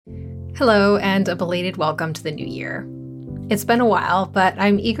Hello, and a belated welcome to the new year. It's been a while, but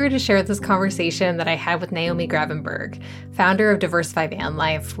I'm eager to share this conversation that I had with Naomi Gravenberg, founder of Diversify Van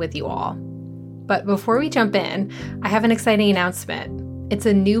Life, with you all. But before we jump in, I have an exciting announcement. It's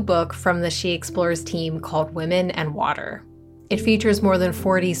a new book from the She Explores team called Women and Water. It features more than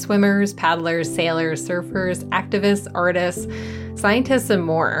 40 swimmers, paddlers, sailors, surfers, activists, artists, scientists, and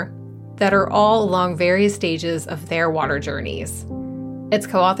more that are all along various stages of their water journeys. It's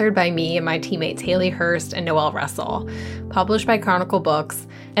co-authored by me and my teammates Haley Hurst and Noelle Russell, published by Chronicle Books,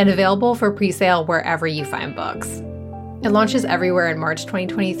 and available for pre-sale wherever you find books. It launches everywhere in March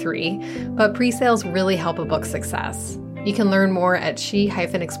 2023, but pre-sales really help a book's success. You can learn more at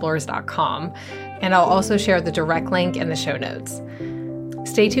she-explores.com, and I'll also share the direct link in the show notes.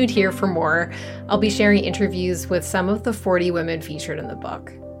 Stay tuned here for more. I'll be sharing interviews with some of the 40 women featured in the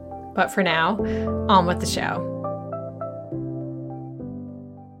book. But for now, on with the show.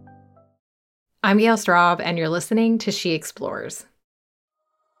 I'm Gail Straub, and you're listening to She Explores.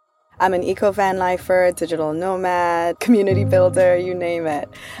 I'm an eco-van lifer, digital nomad, community builder, you name it.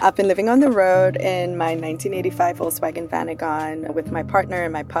 I've been living on the road in my 1985 Volkswagen Vanagon with my partner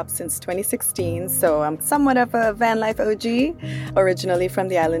and my pup since 2016, so I'm somewhat of a van life OG, originally from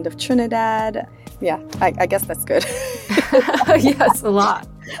the island of Trinidad. Yeah, I guess that's good. Yes, a lot.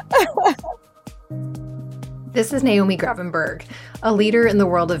 This is Naomi Gravenberg, a leader in the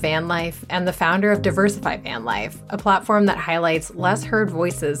world of van life and the founder of Diversify Van Life, a platform that highlights less heard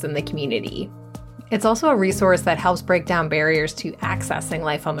voices in the community. It's also a resource that helps break down barriers to accessing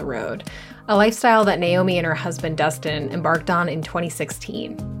life on the road, a lifestyle that Naomi and her husband Dustin embarked on in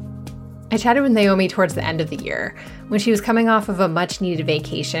 2016. I chatted with Naomi towards the end of the year, when she was coming off of a much-needed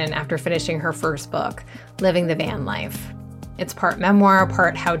vacation after finishing her first book, Living the Van Life. It's part memoir,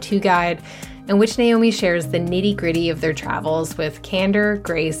 part how-to guide, in which Naomi shares the nitty-gritty of their travels with candor,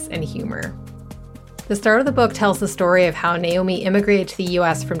 grace, and humor. The start of the book tells the story of how Naomi immigrated to the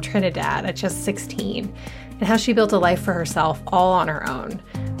U.S. from Trinidad at just 16, and how she built a life for herself all on her own,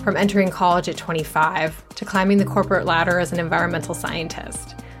 from entering college at 25 to climbing the corporate ladder as an environmental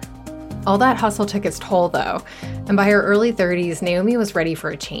scientist. All that hustle took its toll, though, and by her early 30s, Naomi was ready for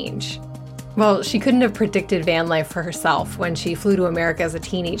a change. Well, she couldn't have predicted van life for herself when she flew to America as a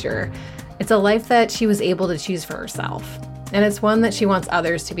teenager. It's a life that she was able to choose for herself, and it's one that she wants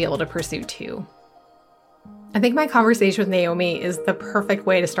others to be able to pursue too. I think my conversation with Naomi is the perfect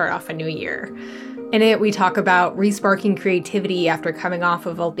way to start off a new year. In it, we talk about resparking creativity after coming off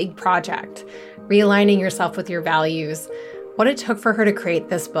of a big project, realigning yourself with your values, what it took for her to create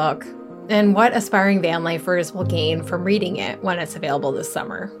this book, and what aspiring van lifers will gain from reading it when it's available this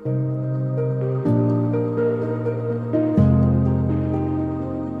summer.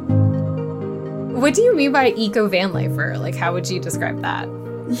 What do you mean by eco-van lifer? Like, how would you describe that?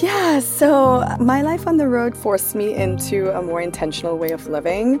 Yeah, so my life on the road forced me into a more intentional way of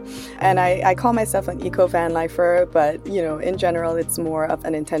living. And I call myself an eco-van lifer, but, in general, it's more of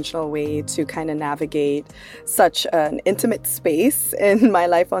an intentional way to kind of navigate such an intimate space in my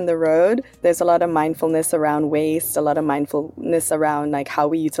life on the road. There's a lot of mindfulness around waste, a lot of mindfulness around like how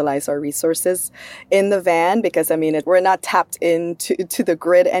we utilize our resources in the van, because, we're not tapped into the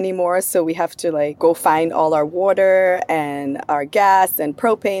grid anymore. So we have to go find all our water and our gas and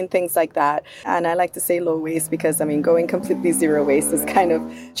propane, things like that. And I like to say low waste because, going completely zero waste is kind of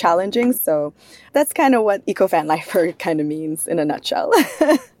challenging. So that's kind of what eco-van lifer kind of means in a nutshell.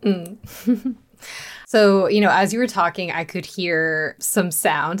 So, as you were talking, I could hear some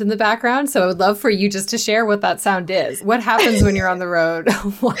sound in the background. So I would love for you just to share what that sound is. What happens when you're on the road?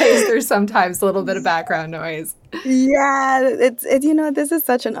 Why is there sometimes a little bit of background noise? Yeah, this is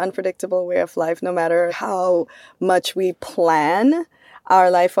such an unpredictable way of life. No matter how much we plan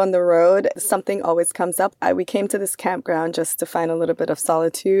our life on the road, something always comes up. We came to this campground just to find a little bit of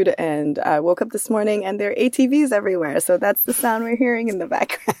solitude, and I woke up this morning and there are ATVs everywhere. So that's the sound we're hearing in the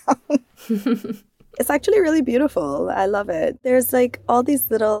background. It's actually really beautiful. I love it. There's all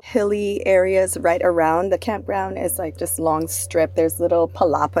these little hilly areas right around. The campground is just long strip. There's little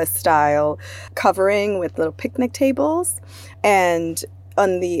palapa style covering with little picnic tables. And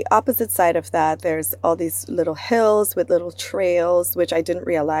on the opposite side of that, there's all these little hills with little trails, which I didn't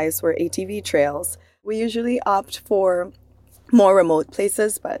realize were ATV trails. We usually opt for more remote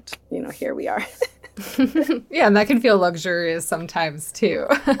places, but here we are. Yeah, and that can feel luxurious sometimes too.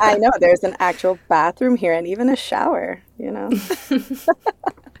 I know, there's an actual bathroom here and even a shower,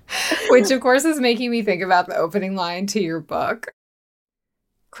 Which of course is making me think about the opening line to your book.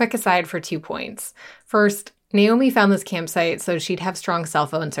 Quick aside for 2 points. First, Naomi found this campsite so she'd have strong cell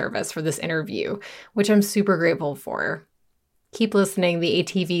phone service for this interview, which I'm super grateful for. keep listening. The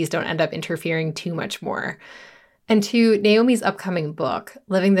ATVs don't end up interfering too much more. And 2, Naomi's upcoming book,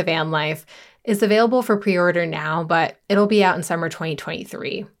 Living the Van Life, is available for pre-order now, but it'll be out in summer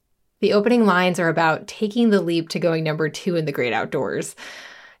 2023. The opening lines are about taking the leap to going number 2 in the great outdoors.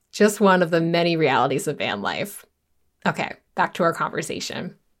 Just one of the many realities of van life. Okay, back to our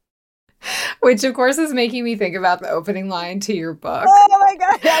conversation. Which, of course, is making me think about the opening line to your book. Oh my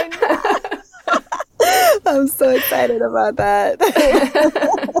God, I know. I'm so excited about that.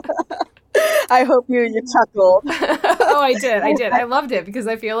 I hope you chuckled. Oh, I did. I loved it because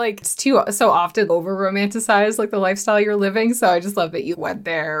I feel like it's so often over romanticized, like the lifestyle you're living. So I just love that you went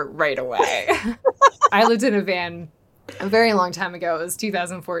there right away. I lived in a van a very long time ago. It was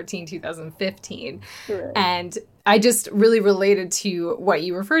 2014, 2015. Right. And I just really related to what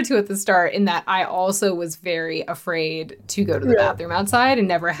you referred to at the start in that I also was very afraid to go to the bathroom outside and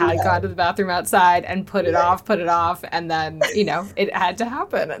never had gone to the bathroom outside and put it off. And then, it had to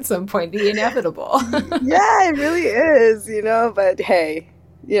happen at some point, the inevitable. Yeah, it really is, but hey,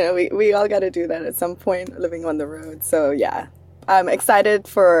 we all got to do that at some point living on the road. So yeah, I'm excited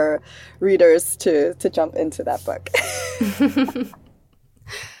for readers to jump into that book.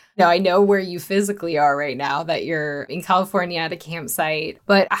 Now, I know where you physically are right now, that you're in California at a campsite,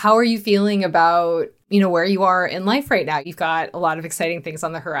 but how are you feeling about, where you are in life right now? You've got a lot of exciting things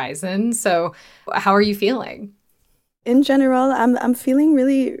on the horizon. So how are you feeling? In general, I'm feeling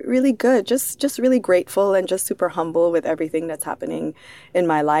really, really good. Just really grateful and just super humble with everything that's happening in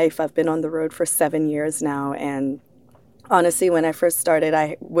my life. I've been on the road for 7 years now, and honestly, when I first started,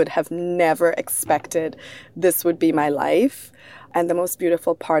 I would have never expected this would be my life. And the most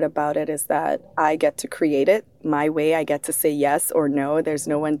beautiful part about it is that I get to create it my way. I get to say yes or no. There's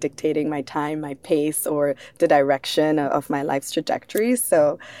no one dictating my time, my pace, or the direction of my life's trajectory.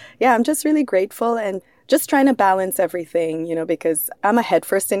 So yeah, I'm just really grateful and just trying to balance everything, because I'm a head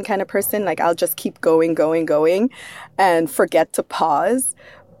first in kind of person. Like I'll just keep going and forget to pause.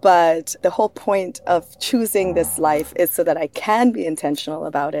 But the whole point of choosing this life is so that I can be intentional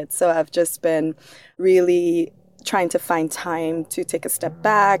about it. So I've just been really trying to find time to take a step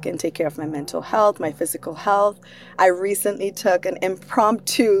back and take care of my mental health, my physical health. I recently took an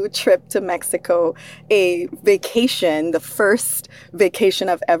impromptu trip to Mexico, a vacation, the first vacation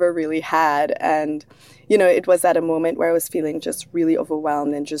I've ever really had. And, it was at a moment where I was feeling just really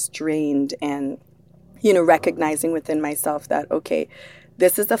overwhelmed and just drained and, recognizing within myself that, okay,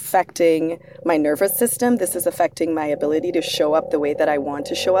 this is affecting my nervous system. This is affecting my ability to show up the way that I want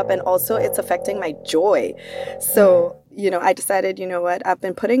to show up. And also it's affecting my joy. So, I decided, what, I've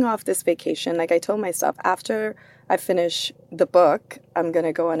been putting off this vacation. Like I told myself, after I finish the book, I'm going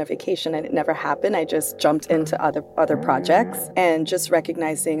to go on a vacation, and it never happened. I just jumped into other projects and just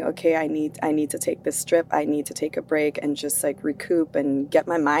recognizing, okay, I need to take this trip. I need to take a break and just like recoup and get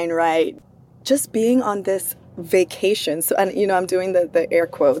my mind right. Just being on this vacation. So, and I'm doing the air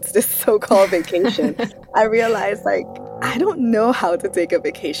quotes, this so-called vacation. I realized I don't know how to take a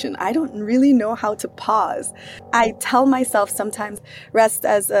vacation. I don't really know how to pause. I tell myself sometimes rest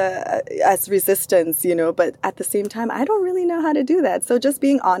as resistance, but at the same time, I don't really know how to do that. So just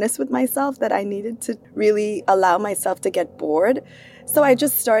being honest with myself that I needed to really allow myself to get bored. So I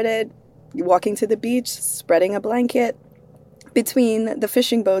just started walking to the beach, spreading a blanket between the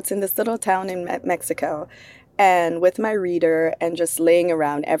fishing boats in this little town in Mexico, and with my reader, and just laying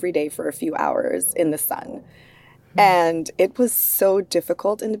around every day for a few hours in the sun. And it was so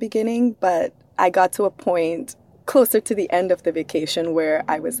difficult in the beginning, but I got to a point closer to the end of the vacation where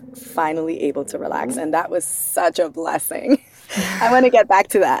I was finally able to relax. And that was such a blessing. I want to get back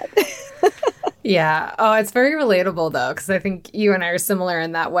to that. Yeah. Oh, it's very relatable, though, because I think you and I are similar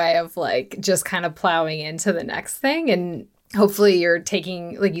in that way of just kind of plowing into the next thing. And hopefully you're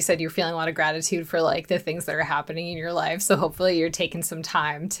taking, like you said, you're feeling a lot of gratitude for the things that are happening in your life. So hopefully you're taking some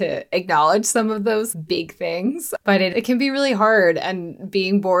time to acknowledge some of those big things. But it can be really hard, and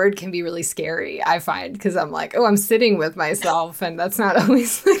being bored can be really scary, I find, because I'm I'm sitting with myself, and that's not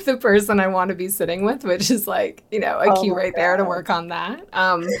always the person I want to be sitting with, which is a cue right there to work on that.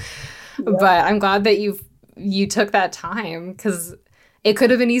 But I'm glad that you took that time, because it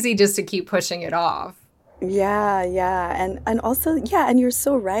could have been easy just to keep pushing it off. Yeah. And also, and you're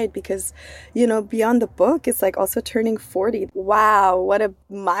so right, because, beyond the book, it's also turning 40. Wow, what a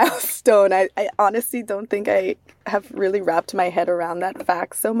milestone. I honestly don't think I have really wrapped my head around that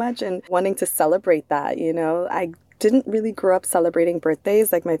fact so much, and wanting to celebrate that, I didn't really grow up celebrating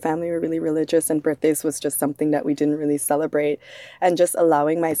birthdays. My family were really religious, and birthdays was just something that we didn't really celebrate. And just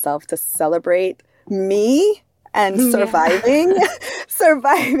allowing myself to celebrate me and surviving,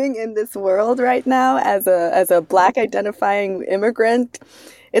 surviving in this world right now as a Black identifying immigrant.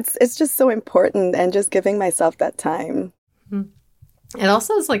 It's just so important, and just giving myself that time. It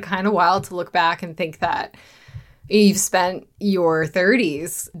also is like kind of wild to look back and think that you've spent your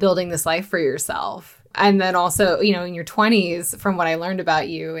 30s building this life for yourself. And then also, in your 20s, from what I learned about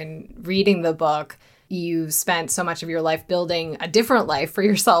you and reading the book, you spent so much of your life building a different life for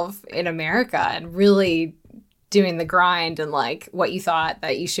yourself in America and really doing the grind and like what you thought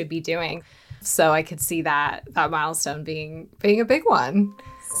that you should be doing. So I could see that milestone being a big one.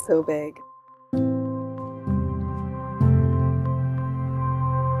 So big.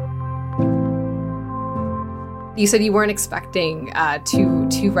 You said you weren't expecting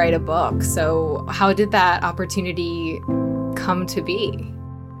to write a book. So how did that opportunity come to be?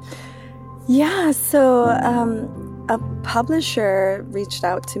 Yeah, so a publisher reached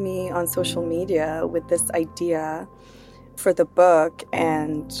out to me on social media with this idea for the book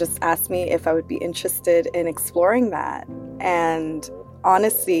and just asked me if I would be interested in exploring that. And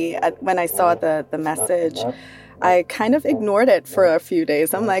honestly, when I saw the message, I kind of ignored it for a few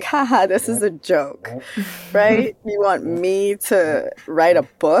days. I'm like, haha, this is a joke, right? You want me to write a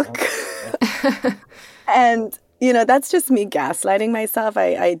book? And, that's just me gaslighting myself.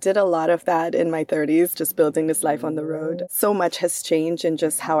 I did a lot of that in my 30s, just building this life on the road. So much has changed in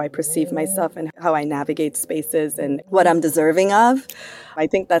just how I perceive myself and how I navigate spaces and what I'm deserving of. I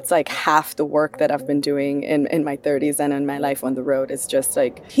think that's like half the work that I've been doing in my 30s and in my life on the road is just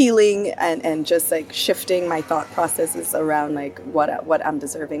like healing and just like shifting my thought processes around like what I'm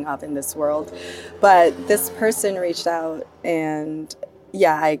deserving of in this world. But this person reached out and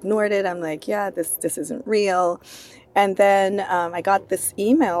I ignored it. I'm like, this isn't real. And then I got this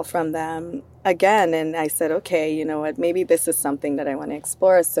email from them again. And I said, okay, you know what, maybe this is something that I want to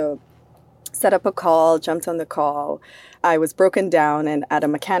explore. So set up a call, jumped on the call. I was broken down and at a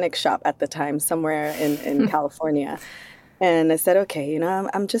mechanic shop at the time, somewhere in California. And I said, okay,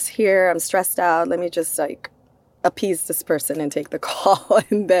 I'm just here. I'm stressed out. Let me just like appease this person and take the call.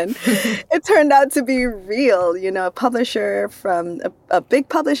 And then it turned out to be real, a publisher from a big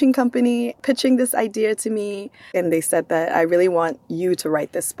publishing company pitching this idea to me. And they said that I really want you to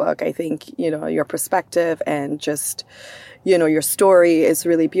write this book. I think, your perspective and just, your story is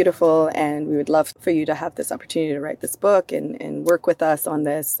really beautiful. And we would love for you to have this opportunity to write this book and work with us on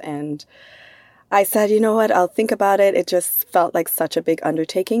this. And I said, you know what, I'll think about it. It just felt like such a big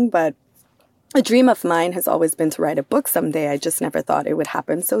undertaking, but a dream of mine has always been to write a book someday. I just never thought it would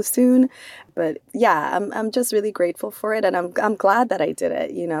happen so soon. But I'm just really grateful for it. And I'm glad that I did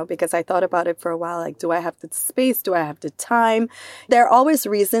it, because I thought about it for a while. Like, do I have the space? Do I have the time? There are always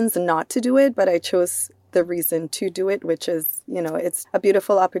reasons not to do it, but I chose the reason to do it, which is, it's a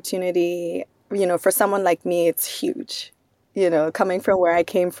beautiful opportunity. For someone like me, it's huge. Coming from where I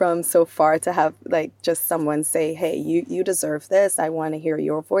came from so far to have like just someone say, hey, you deserve this. I want to hear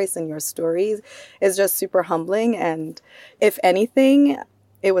your voice and your stories is just super humbling. And if anything,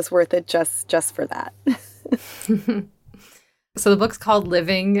 it was worth it just for that. So the book's called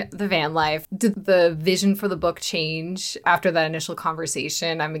Living the Van Life. Did the vision for the book change after that initial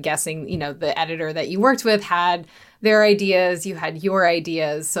conversation? I'm guessing, the editor that you worked with had their ideas, you had your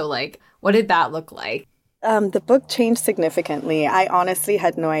ideas. So like, what did that look like? The book changed significantly. I honestly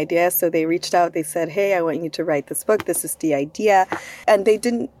had no idea. So they reached out. They said, hey, I want you to write this book. This is the idea. And they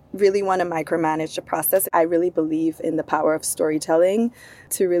didn't really want to micromanage the process. I really believe in the power of storytelling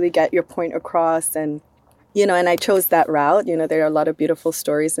to really get your point across. And, and I chose that route. There are a lot of beautiful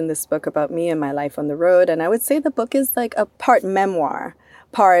stories in this book about me and my life on the road. And I would say the book is like a part memoir,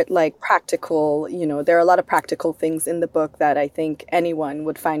 part like practical. There are a lot of practical things in the book that I think anyone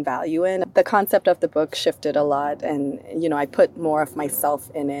would find value in. The concept of the book shifted a lot, and I put more of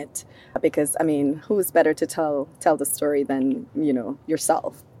myself in it because who's better to tell the story than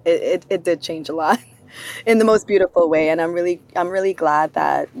yourself? It did change a lot in the most beautiful way, and I'm really glad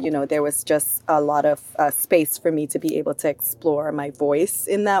that there was just a lot of space for me to be able to explore my voice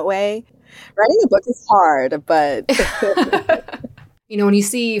in that way. Writing a book is hard, but when you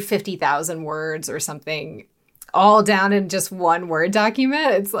see 50,000 words or something all down in just one Word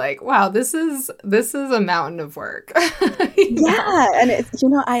document, it's like, wow, this is a mountain of work. Yeah. And it's,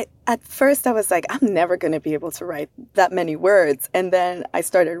 at first I was like, I'm never going to be able to write that many words. And then I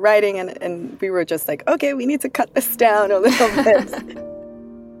started writing and we were just like, okay, we need to cut this down a little bit.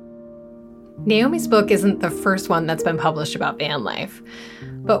 Naomi's book isn't the first one that's been published about van life.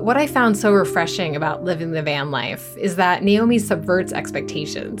 But what I found so refreshing about Living the Van Life is that Naomi subverts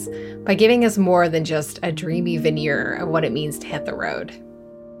expectations by giving us more than just a dreamy veneer of what it means to hit the road.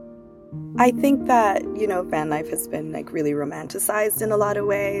 I think that, van life has been like really romanticized in a lot of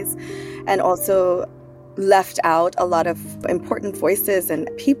ways, and also left out a lot of important voices and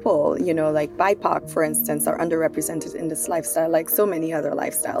people, like BIPOC, for instance, are underrepresented in this lifestyle, like so many other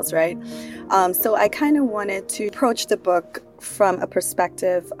lifestyles, right? So I kind of wanted to approach the book from a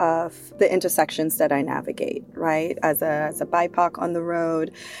perspective of the intersections that I navigate, right? As a BIPOC on the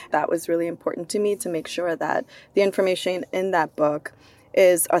road, that was really important to me, to make sure that the information in that book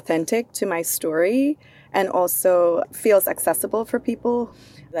is authentic to my story and also feels accessible for people.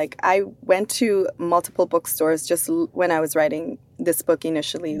 Like, I went to multiple bookstores just when I was writing this book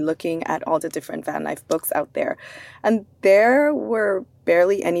initially, looking at all the different van life books out there. And there were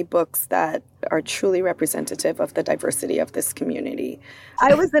barely any books that are truly representative of the diversity of this community.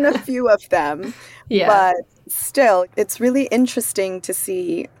 I was in a few of them, but still, it's really interesting to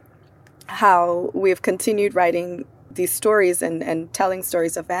see how we've continued writing these stories and telling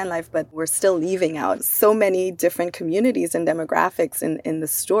stories of van life, but we're still leaving out so many different communities and demographics in the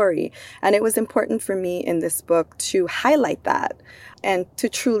story. And it was important for me in this book to highlight that and to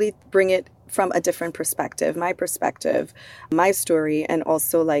truly bring it from a different perspective, my story, and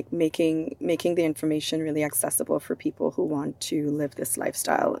also like making the information really accessible for people who want to live this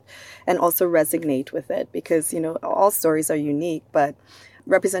lifestyle and also resonate with it, because, all stories are unique, but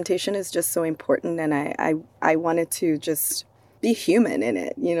representation is just so important, and I wanted to just be human in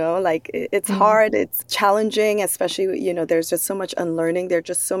it, like it's hard, it's challenging, especially, there's just so much unlearning. There are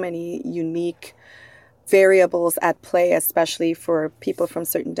just so many unique variables at play, especially for people from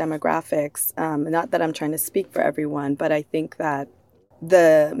certain demographics. Not that I'm trying to speak for everyone, but I think that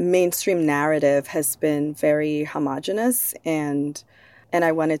the mainstream narrative has been very homogenous, and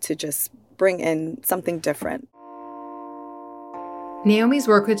I wanted to just bring in something different. Naomi's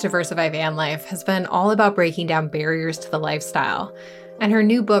work with Diversify Van Life has been all about breaking down barriers to the lifestyle, and her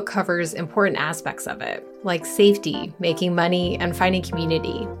new book covers important aspects of it, like safety, making money, and finding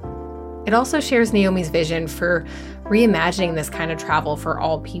community. It also shares Naomi's vision for reimagining this kind of travel for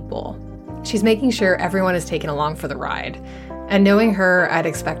all people. She's making sure everyone is taken along for the ride, and knowing her, I'd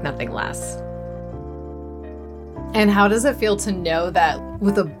expect nothing less. And how does it feel to know that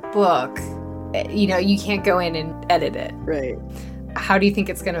with a book, you can't go in and edit it? Right. How do you think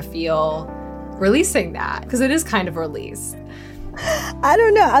it's going to feel releasing that? Because it is kind of released. I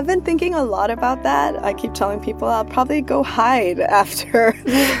don't know. I've been thinking a lot about that. I keep telling people I'll probably go hide after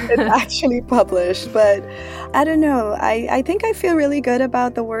it's actually published. But I don't know. I think I feel really good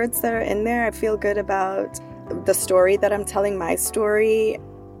about the words that are in there. I feel good about the story that I'm telling, my story.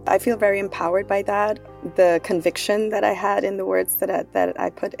 I feel very empowered by that. The conviction that I had in the words that I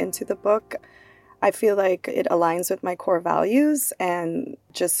put into the book, I feel like it aligns with my core values and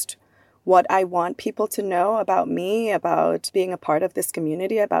just what I want people to know about me, about being a part of this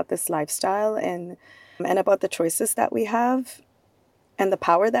community, about this lifestyle, and about the choices that we have and the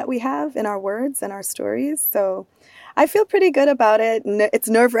power that we have in our words and our stories. So I feel pretty good about it. It's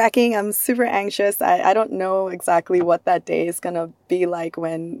nerve-wracking. I'm super anxious. I don't know exactly what that day is going to be like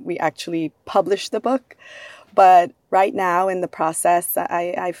when we actually publish the book. But right now in the process,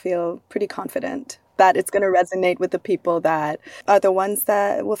 I feel pretty confident that it's going to resonate with the people that are the ones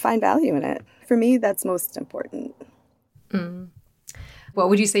that will find value in it. For me, that's most important. What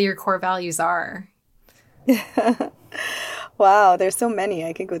would you say your core values are? Wow, there's so many.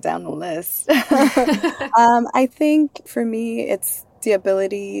 I could go down the list. I think for me, it's the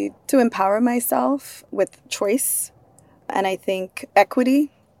ability to empower myself with choice. And I think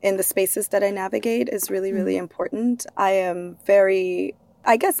equity in the spaces that I navigate is really, really important. I am very,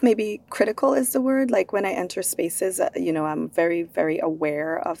 I guess maybe critical is the word. Like when I enter spaces, I'm very, very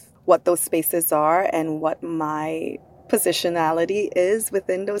aware of what those spaces are and what my positionality is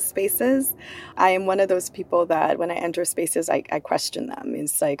within those spaces. I am one of those people that when I enter spaces, I question them.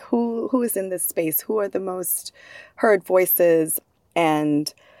 It's like, who is in this space? Who are the most heard voices?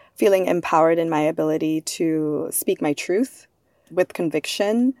 And feeling empowered in my ability to speak my truth with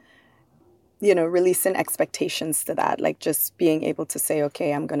conviction, releasing expectations to that, like just being able to say,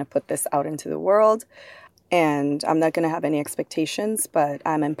 okay, I'm going to put this out into the world and I'm not going to have any expectations, but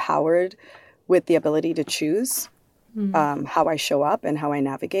I'm empowered with the ability to choose how I show up and how I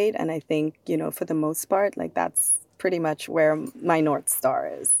navigate. And I think, for the most part, like that's pretty much where my North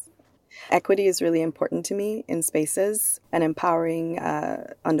Star is. Equity is really important to me in spaces and empowering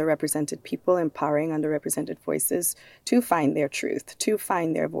underrepresented people, empowering underrepresented voices to find their truth, to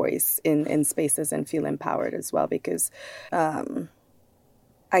find their voice in spaces and feel empowered as well. Because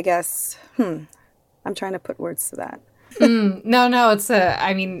I guess, I'm trying to put words to that. No,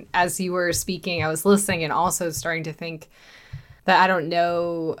 as you were speaking, I was listening and also starting to think that I don't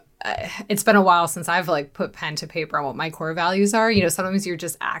know it's been a while since I've like put pen to paper on what my core values are. Sometimes you're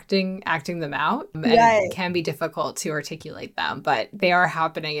just acting them out, and it can be difficult to articulate them, but they are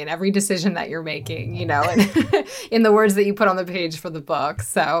happening in every decision that you're making, and in the words that you put on the page for the book.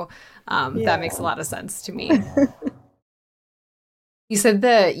 So that makes a lot of sense to me. You said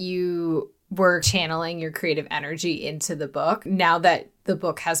that you were channeling your creative energy into the book. Now that the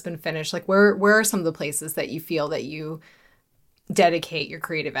book has been finished, like where are some of the places that you feel that you dedicate your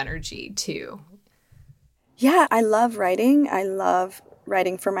creative energy to? Yeah, I love writing. I love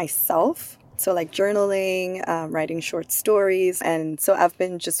writing for myself. So like journaling, writing short stories. And so I've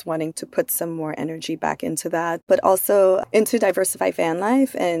been just wanting to put some more energy back into that, but also into Diversify Van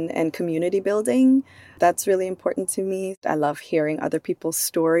Life and community building. That's really important to me. I love hearing other people's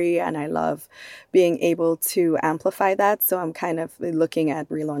story, and I love being able to amplify that. So I'm kind of looking at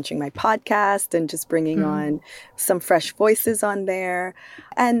relaunching my podcast and just bringing on some fresh voices on there.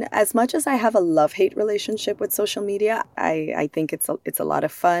 And as much as I have a love-hate relationship with social media, I think it's a lot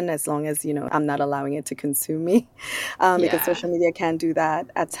of fun, as long as, I'm not allowing it to consume me, because social media can do that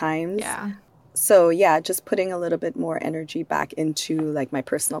at times. Yeah. So yeah, just putting a little bit more energy back into like my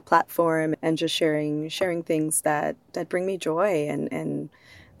personal platform and just sharing things that bring me joy and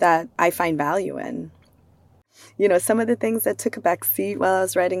that I find value in. Some of the things that took a back seat while I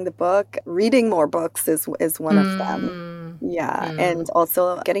was writing the book, reading more books is one of them. Yeah. And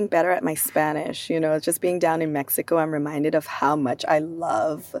also getting better at my Spanish. Just being down in Mexico, I'm reminded of how much I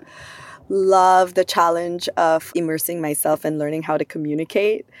love the challenge of immersing myself and learning how to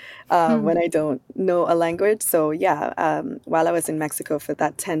communicate when I don't know a language. So yeah, while I was in Mexico for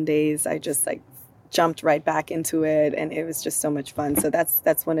that 10 days, I just like jumped right back into it, and it was just so much fun. So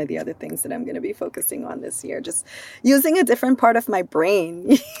that's one of the other things that I'm going to be focusing on this year, just using a different part of my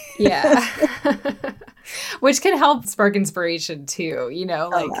brain. Yeah. Which can help spark inspiration too,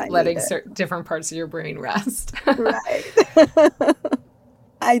 letting different parts of your brain rest. Right.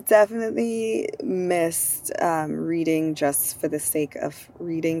 I definitely missed reading just for the sake of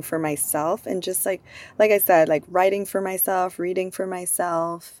reading for myself, and just like I said, like writing for myself, reading for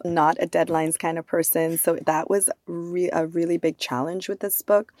myself, not a deadlines kind of person. So that was a really big challenge with this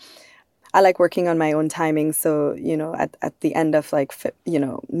book. I like working on my own timing. So, at the end of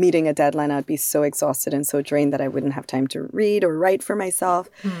meeting a deadline, I'd be so exhausted and so drained that I wouldn't have time to read or write for myself.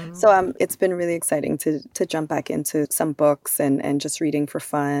 So it's been really exciting to jump back into some books and just reading for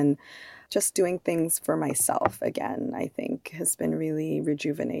fun. Just doing things for myself again, I think, has been really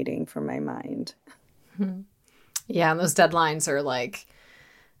rejuvenating for my mind. Yeah, and those deadlines are like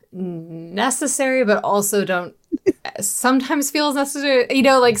necessary, but also don't sometimes feels necessary.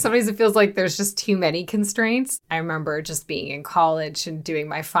 Sometimes it feels like there's just too many constraints. I remember just being in college and doing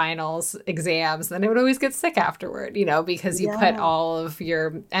my finals exams, then I would always get sick afterward, because you put all of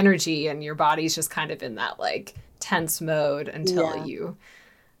your energy and your body's just kind of in that like tense mode until you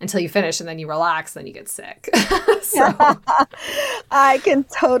finish, and then you relax, then you get sick. So I can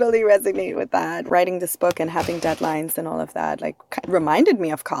totally resonate with that. Writing this book and having deadlines and all of that, like, reminded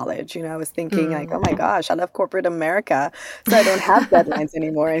me of college. I was thinking like, oh my gosh, I love corporate America, so I don't have deadlines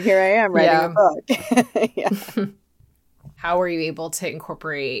anymore. And here I am writing a book. How were you able to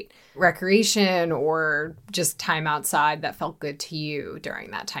incorporate recreation or just time outside that felt good to you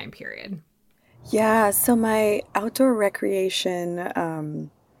during that time period? Yeah, so my outdoor recreation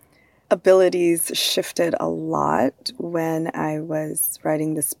abilities shifted a lot when I was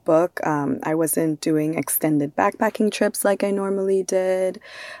writing this book. I wasn't doing extended backpacking trips like I normally did,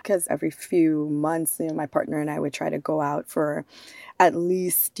 because every few months, my partner and I would try to go out for at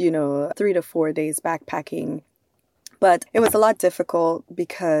least, 3 to 4 days backpacking. But it was a lot difficult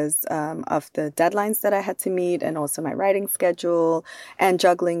because of the deadlines that I had to meet, and also my writing schedule and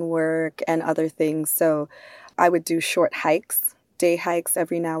juggling work and other things. So I would do short hikes, day hikes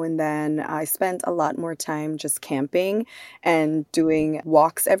every now and then. I spent a lot more time just camping and doing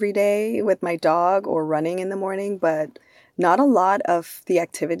walks every day with my dog or running in the morning, but not a lot of the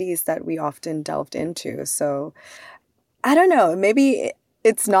activities that we often delved into. So I don't know, maybe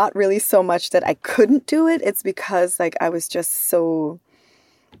it's not really so much that I couldn't do it. It's because like I was just so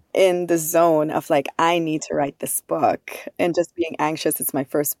in the zone of like, I need to write this book, and just being anxious. It's my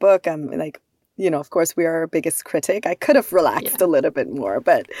first book. I'm like, of course, we are our biggest critic. I could have relaxed a little bit more,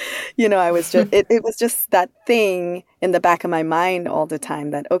 but, I was just, it was just that thing in the back of my mind all the time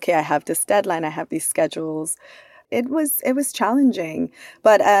that, okay, I have this deadline, I have these schedules, it was challenging.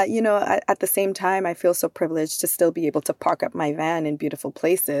 But at the same time, I feel so privileged to still be able to park up my van in beautiful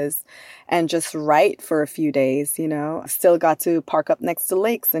places and just write for a few days. Still got to park up next to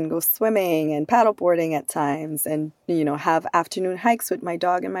lakes and go swimming and paddleboarding at times, and have afternoon hikes with my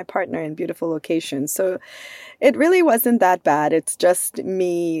dog and my partner in beautiful locations. So it really wasn't that bad. It's just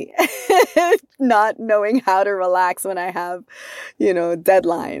me not knowing how to relax when I have,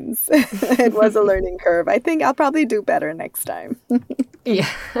 deadlines. It was a learning curve. I think I'll probably do better next time. Yeah.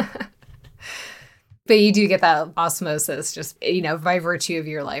 But you do get that osmosis just, by virtue of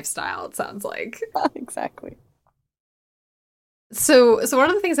your lifestyle, it sounds like. Exactly. So one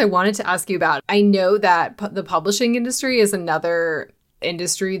of the things I wanted to ask you about, I know that the publishing industry is another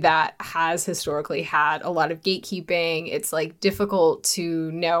industry that has historically had a lot of gatekeeping. It's like difficult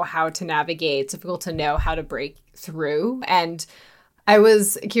to know how to navigate, it's difficult to know how to break through. And I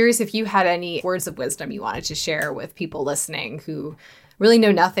was curious if you had any words of wisdom you wanted to share with people listening who really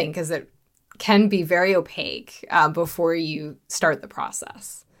know nothing, because it can be very opaque before you start the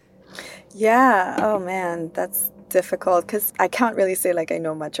process. Yeah. Oh man, that's difficult because I can't really say like I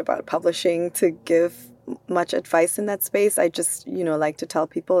know much about publishing to give much advice in that space. I just, like to tell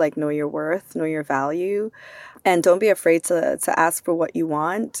people like know your worth, know your value, and don't be afraid to ask for what you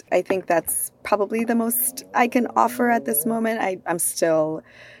want. I think that's probably the most I can offer at this moment. I'm still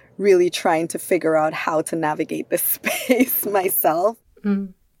really trying to figure out how to navigate this space myself.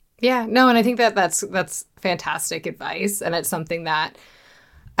 Mm. Yeah, no, and I think that's fantastic advice, and it's something that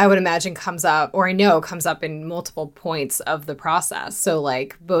I would imagine comes up, or I know comes up in multiple points of the process. So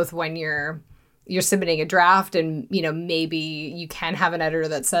like both when you're submitting a draft and, maybe you can have an editor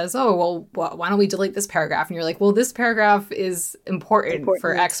that says, oh, well, why don't we delete this paragraph? And you're like, well, this paragraph is important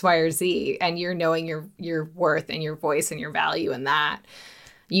for X, Y, or Z. And you're knowing your worth and your voice and your value in that.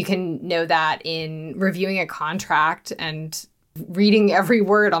 You can know that in reviewing a contract and reading every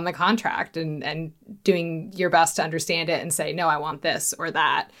word on the contract and doing your best to understand it and say, no, I want this or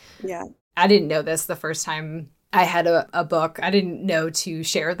that. Yeah. I didn't know this the first time I had a book. I didn't know to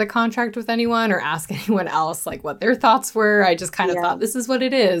share the contract with anyone or ask anyone else like what their thoughts were. I just kind of thought this is what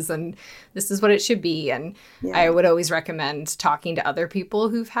it is and this is what it should be. And I would always recommend talking to other people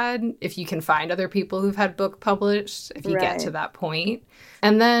if you can find other people who've had book published, if you get to that point.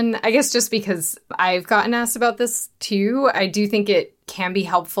 And then I guess just because I've gotten asked about this too, I do think it can be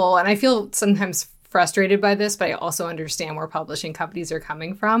helpful. And I feel sometimes frustrated by this, but I also understand where publishing companies are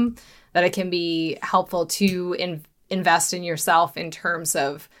coming from, that it can be helpful to invest in yourself in terms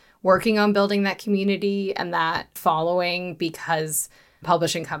of working on building that community and that following, because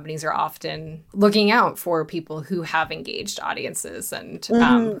publishing companies are often looking out for people who have engaged audiences and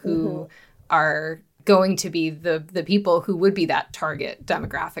who are going to be the people who would be that target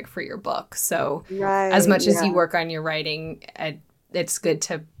demographic for your book. So as much as you work on your writing, it's good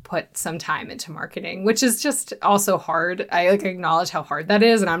to put some time into marketing, which is just also hard. I acknowledge how hard that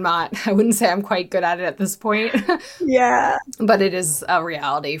is. And I wouldn't say I'm quite good at it at this point. Yeah. But it is a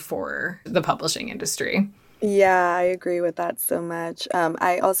reality for the publishing industry. Yeah, I agree with that so much.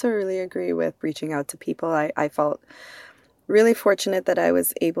 I also really agree with reaching out to people. I felt really fortunate that I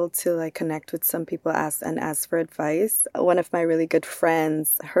was able to connect with some people and ask for advice. One of my really good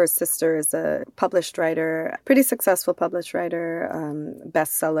friends, her sister is a published writer, pretty successful published writer,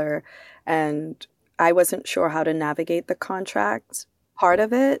 bestseller, and I wasn't sure how to navigate the contract part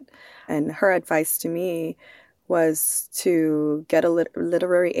of it. And her advice to me was to get a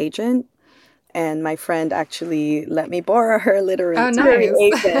literary agent. And my friend actually let me borrow her literary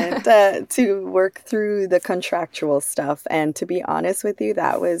agent to work through the contractual stuff. And to be honest with you,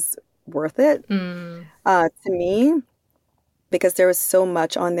 that was worth it to me, because there was so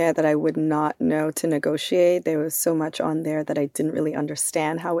much on there that I would not know to negotiate. There was so much on there that I didn't really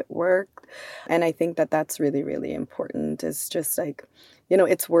understand how it worked. And I think that that's really, really important. It's just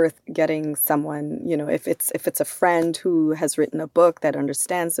it's worth getting someone, if it's a friend who has written a book that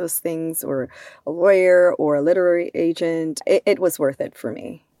understands those things, or a lawyer or a literary agent, it was worth it for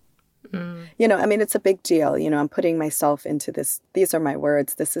me. It's a big deal. I'm putting myself into this. These are my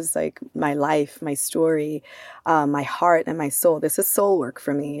words. This is my life, my story, my heart and my soul. This is soul work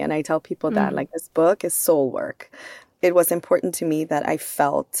for me. And I tell people that this book is soul work. It was important to me that I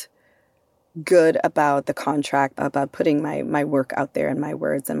felt good about the contract, about putting my work out there and my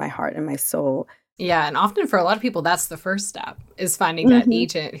words and my heart and my soul. Yeah, and often for a lot of people, that's the first step, is finding that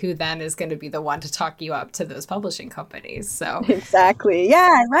agent who then is going to be the one to talk you up to those publishing companies. So exactly.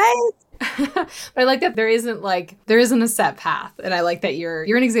 Yeah, right. But I like that there isn't a set path. And I like that you're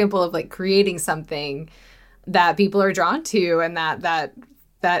an example of creating something that people are drawn to and that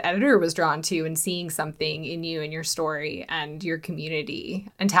that editor was drawn to and seeing something in you and your story and your community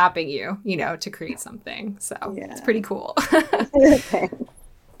and tapping you, to create something. So It's pretty cool.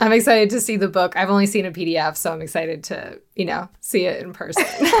 I'm excited to see the book. I've only seen a PDF, so I'm excited to, see it in person.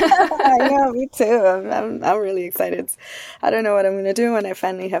 I know, me too. I'm really excited. I don't know what I'm going to do when I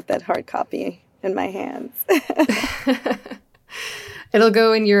finally have that hard copy in my hands. It'll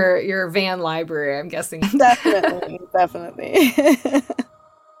go in your van library, I'm guessing. Definitely.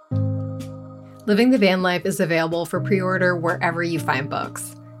 Living the Van Life is available for pre-order wherever you find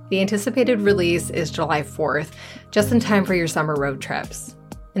books. The anticipated release is July 4th, just in time for your summer road trips.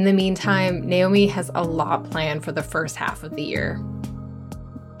 In the meantime, Naomi has a lot planned for the first half of the year.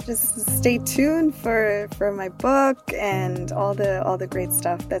 Just stay tuned for my book and all the great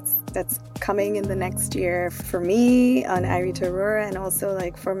stuff that's coming in the next year for me on Irie to Aurora, and also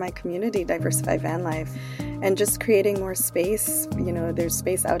for my community, Diversified Van Life, and just creating more space. There's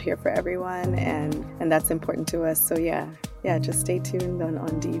space out here for everyone, and that's important to us. So yeah, just stay tuned on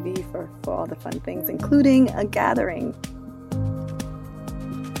DV for all the fun things, including a gathering.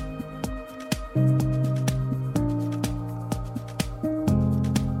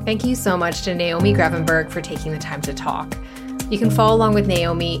 Thank you so much to Naomi Grevenberg for taking the time to talk. You can follow along with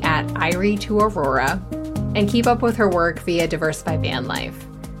Naomi at Irie to Aurora and keep up with her work via Diversified Van Life.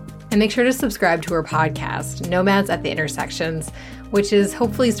 And make sure to subscribe to her podcast, Nomads at the Intersections, which is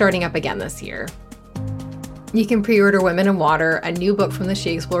hopefully starting up again this year. You can pre-order Women in Water, a new book from the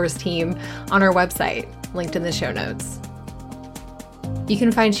She Explorers team, on our website, linked in the show notes. You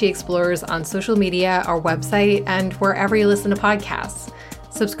can find She Explorers on social media, our website, and wherever you listen to podcasts.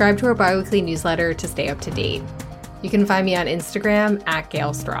 Subscribe to our biweekly newsletter to stay up to date. You can find me on Instagram at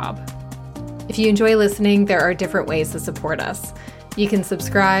Gail Straub. If you enjoy listening, there are different ways to support us. You can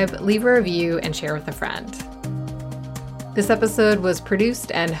subscribe, leave a review, and share with a friend. This episode was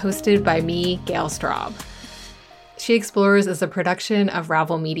produced and hosted by me, Gail Straub. She Explorers is a production of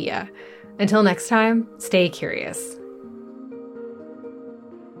Ravel Media. Until next time, stay curious.